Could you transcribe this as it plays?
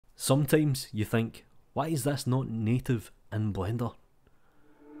Sometimes you think, why is this not native in Blender?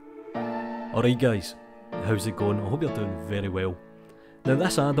 Alright guys, how's it going? I hope you're doing very well. Now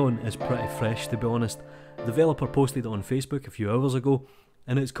this add-on is pretty fresh, to be honest. The developer posted it on Facebook a few hours ago,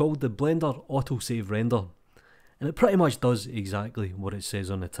 and it's called the Blender AutoSaveRender. And it pretty much does exactly what it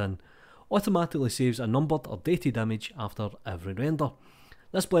says on the tin. Automatically saves a numbered or dated image after every render.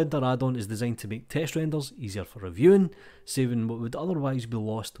 This Blender add-on is designed to make test renders easier for reviewing, saving what would otherwise be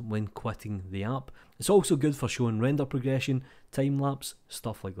lost when quitting the app. It's also good for showing render progression, time-lapse,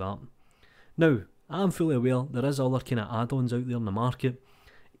 stuff like that. Now, I am fully aware there is other kind of add-ons out there in the market.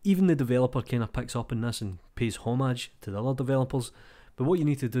 Even the developer kind of picks up on this and pays homage to the other developers, but what you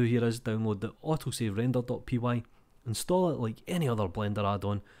need to do here is download the autosaverender.py, install it like any other Blender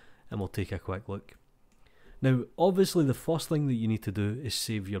add-on, and we'll take a quick look. Now, obviously the first thing that you need to do is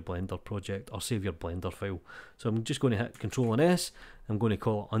save your Blender project, or save your Blender file. So I'm just going to hit Ctrl and S, I'm going to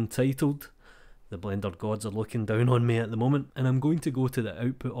call it Untitled. The Blender gods are looking down on me at the moment, and I'm going to go to the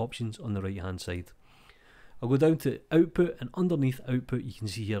output options on the right hand side. I'll go down to Output, and underneath Output you can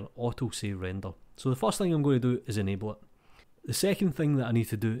see here Auto Save Render. So the first thing I'm going to do is enable it. The second thing that I need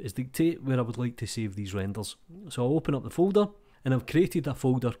to do is dictate where I would like to save these renders. So I'll open up the folder, and I've created a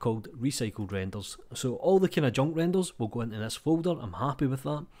folder called Recycled Renders. So all the kind of junk renders will go into this folder. I'm happy with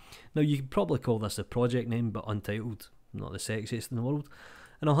that. Now you could probably call this the project name, but untitled, not the sexiest in the world.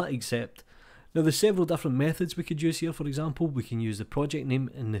 And I'll hit Accept. Now there's several different methods we could use here. For example, we can use the project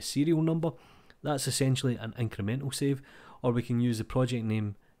name and the serial number. That's essentially an incremental save. Or we can use the project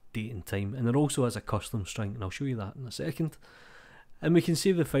name, date and time. And there also has a custom string, and I'll show you that in a second. And we can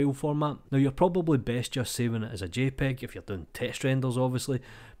save the file format. Now you're probably best just saving it as a JPEG if you're doing test renders obviously,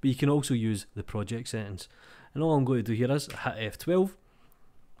 but you can also use the project settings. And all I'm going to do here is hit F12,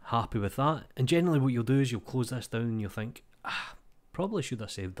 happy with that, and generally what you'll do is you'll close this down and you'll think, probably should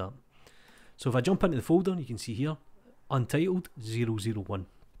have saved that. So if I jump into the folder, you can see here, Untitled 001.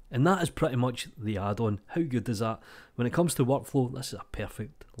 And that is pretty much the add-on. How good is that? When it comes to workflow, this is a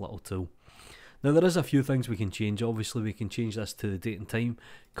perfect little tool. Now there is a few things we can change. Obviously we can change this to the date and time.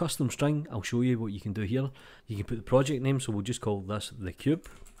 Custom string, I'll show you what you can do here. You can put the project name, so we'll just call this the cube.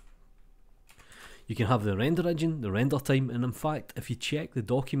 You can have the render engine, the render time, and in fact if you check the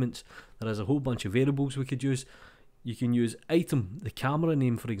documents there is a whole bunch of variables we could use. You can use item, the camera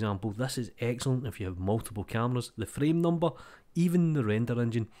name for example. This is excellent if you have multiple cameras. The frame number, even the render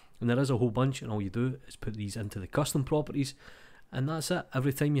engine, and there is a whole bunch, and all you do is put these into the custom properties, and that's it.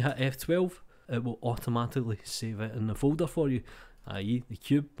 Every time you hit F12 it will automatically save it in the folder for you, i.e. the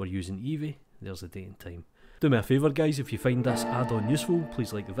cube, we're using Eevee, there's the date and time. Do me a favour guys, if you find this add-on useful,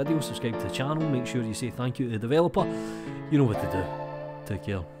 please like the video, subscribe to the channel, make sure you say thank you to the developer. You know what to do. Take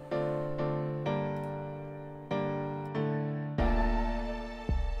care.